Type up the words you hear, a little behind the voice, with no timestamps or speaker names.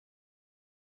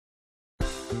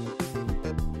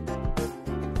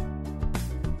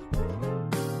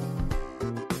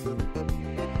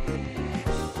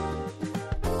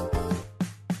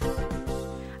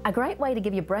A great way to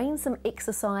give your brain some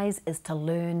exercise is to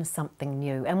learn something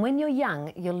new. And when you're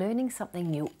young, you're learning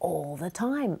something new all the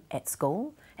time. At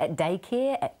school, at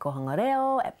daycare, at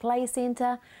kohanga-reo, at play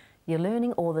centre, you're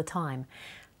learning all the time.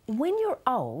 When you're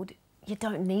old, you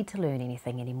don't need to learn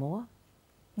anything anymore.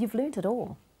 You've learnt it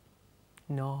all.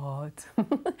 Not.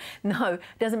 No,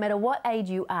 doesn't matter what age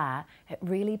you are, it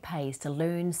really pays to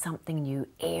learn something new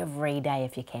every day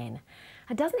if you can.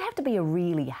 It doesn't have to be a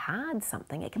really hard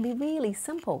something, it can be really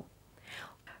simple.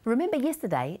 Remember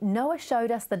yesterday, Noah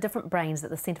showed us the different brains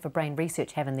that the Centre for Brain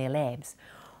Research have in their labs.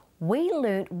 We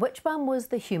learnt which one was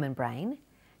the human brain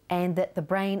and that the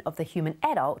brain of the human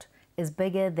adult is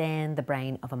bigger than the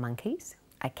brain of a monkey's,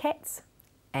 a cat's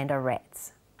and a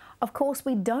rat's. Of course,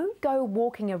 we don't go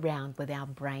walking around with our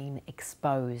brain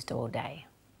exposed all day.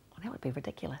 That would be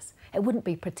ridiculous. It wouldn't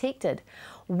be protected.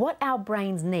 What our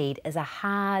brains need is a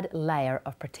hard layer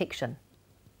of protection.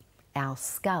 Our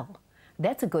skull.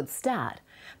 That's a good start.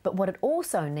 But what it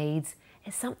also needs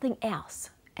is something else,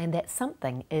 and that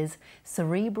something is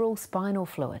cerebral spinal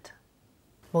fluid.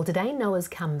 Well, today Noah's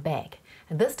come back,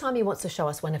 and this time he wants to show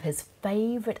us one of his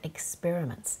favourite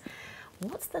experiments.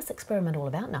 What's this experiment all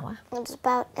about, Noah? It's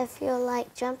about if you're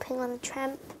like jumping on a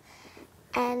tramp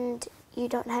and you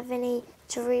don't have any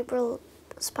cerebral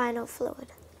spinal fluid.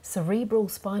 Cerebral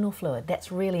spinal fluid,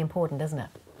 that's really important, isn't it?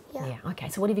 Yeah. Okay,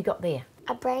 so what have you got there?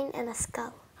 A brain and a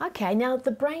skull. Okay, now the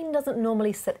brain doesn't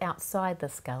normally sit outside the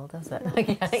skull, does it?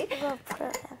 Okay. We'll put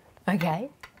it in. Okay.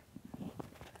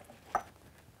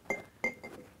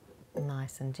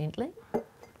 Nice and gently.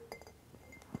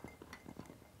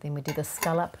 Then we do the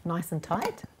skull up nice and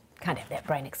tight. Can't have that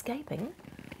brain escaping.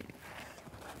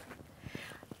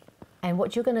 And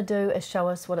what you're going to do is show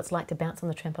us what it's like to bounce on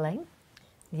the trampoline.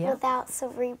 Yeah. Without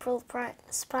cerebral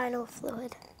spinal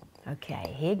fluid.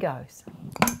 Okay, here goes.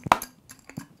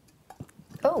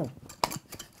 Oh.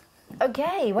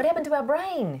 Okay, what happened to our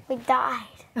brain? We died.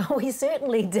 Oh, we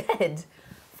certainly did.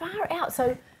 Far out.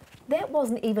 So that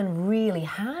wasn't even really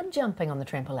hard jumping on the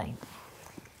trampoline.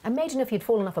 Imagine if you'd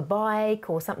fallen off a bike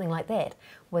or something like that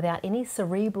without any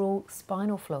cerebral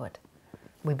spinal fluid.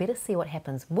 We better see what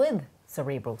happens with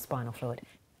cerebral spinal fluid.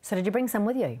 So did you bring some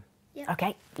with you? Yeah.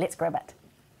 Okay, let's grab it.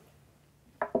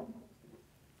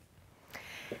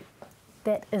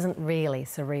 That isn't really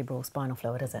cerebral spinal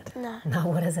fluid, is it? No. No,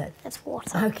 what is it? It's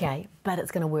water. Okay, but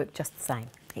it's going to work just the same.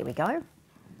 Here we go.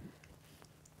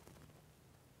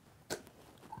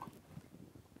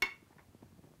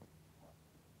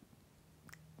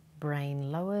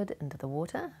 Brain lowered into the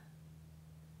water.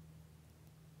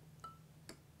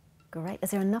 Great.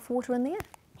 Is there enough water in there?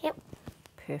 Yep.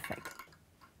 Perfect.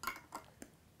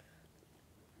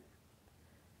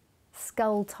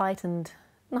 Skull tightened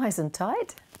nice and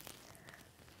tight.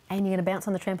 And you're going to bounce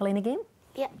on the trampoline again?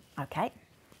 Yep. Okay.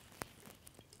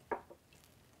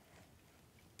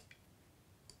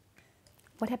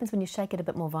 What happens when you shake it a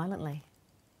bit more violently?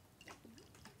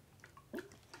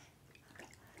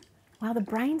 Wow, the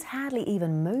brain's hardly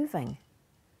even moving.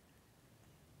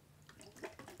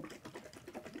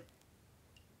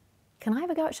 Can I have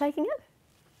a go at shaking it?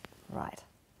 Right,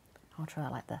 I'll try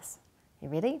it like this. You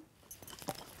ready?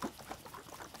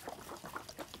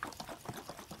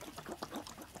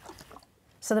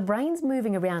 So the brain's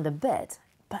moving around a bit,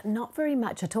 but not very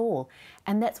much at all.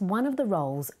 And that's one of the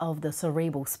roles of the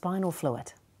cerebral spinal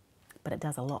fluid. But it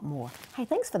does a lot more. Hey,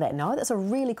 thanks for that, Noah. That's a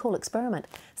really cool experiment.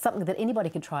 Something that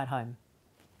anybody could try at home.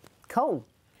 Cool.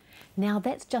 Now,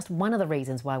 that's just one of the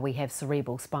reasons why we have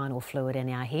cerebral spinal fluid in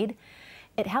our head.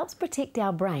 It helps protect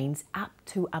our brains up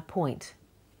to a point.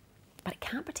 But it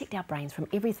can't protect our brains from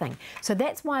everything. So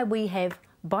that's why we have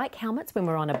bike helmets when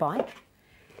we're on a bike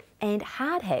and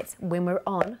hard hats when we're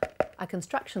on a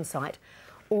construction site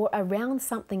or around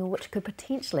something which could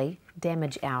potentially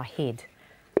damage our head.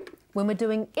 When we're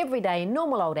doing everyday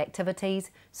normal old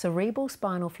activities, cerebral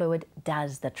spinal fluid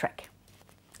does the trick.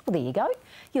 Well, there you go.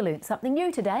 You learnt something new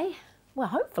today. Well,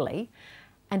 hopefully.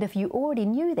 And if you already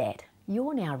knew that,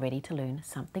 you're now ready to learn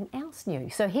something else new.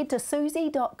 So head to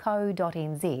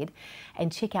suzy.co.nz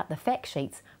and check out the fact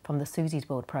sheets from the Suzy's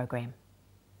World program.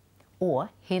 Or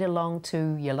head along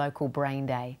to your local Brain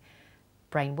Day,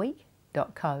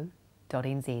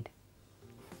 brainweek.co.nz.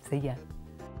 See ya.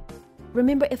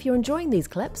 Remember, if you're enjoying these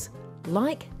clips,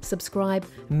 like, subscribe,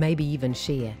 maybe even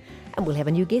share. And we'll have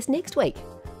a new guest next week.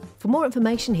 For more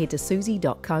information, head to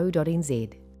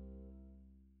suzy.co.nz.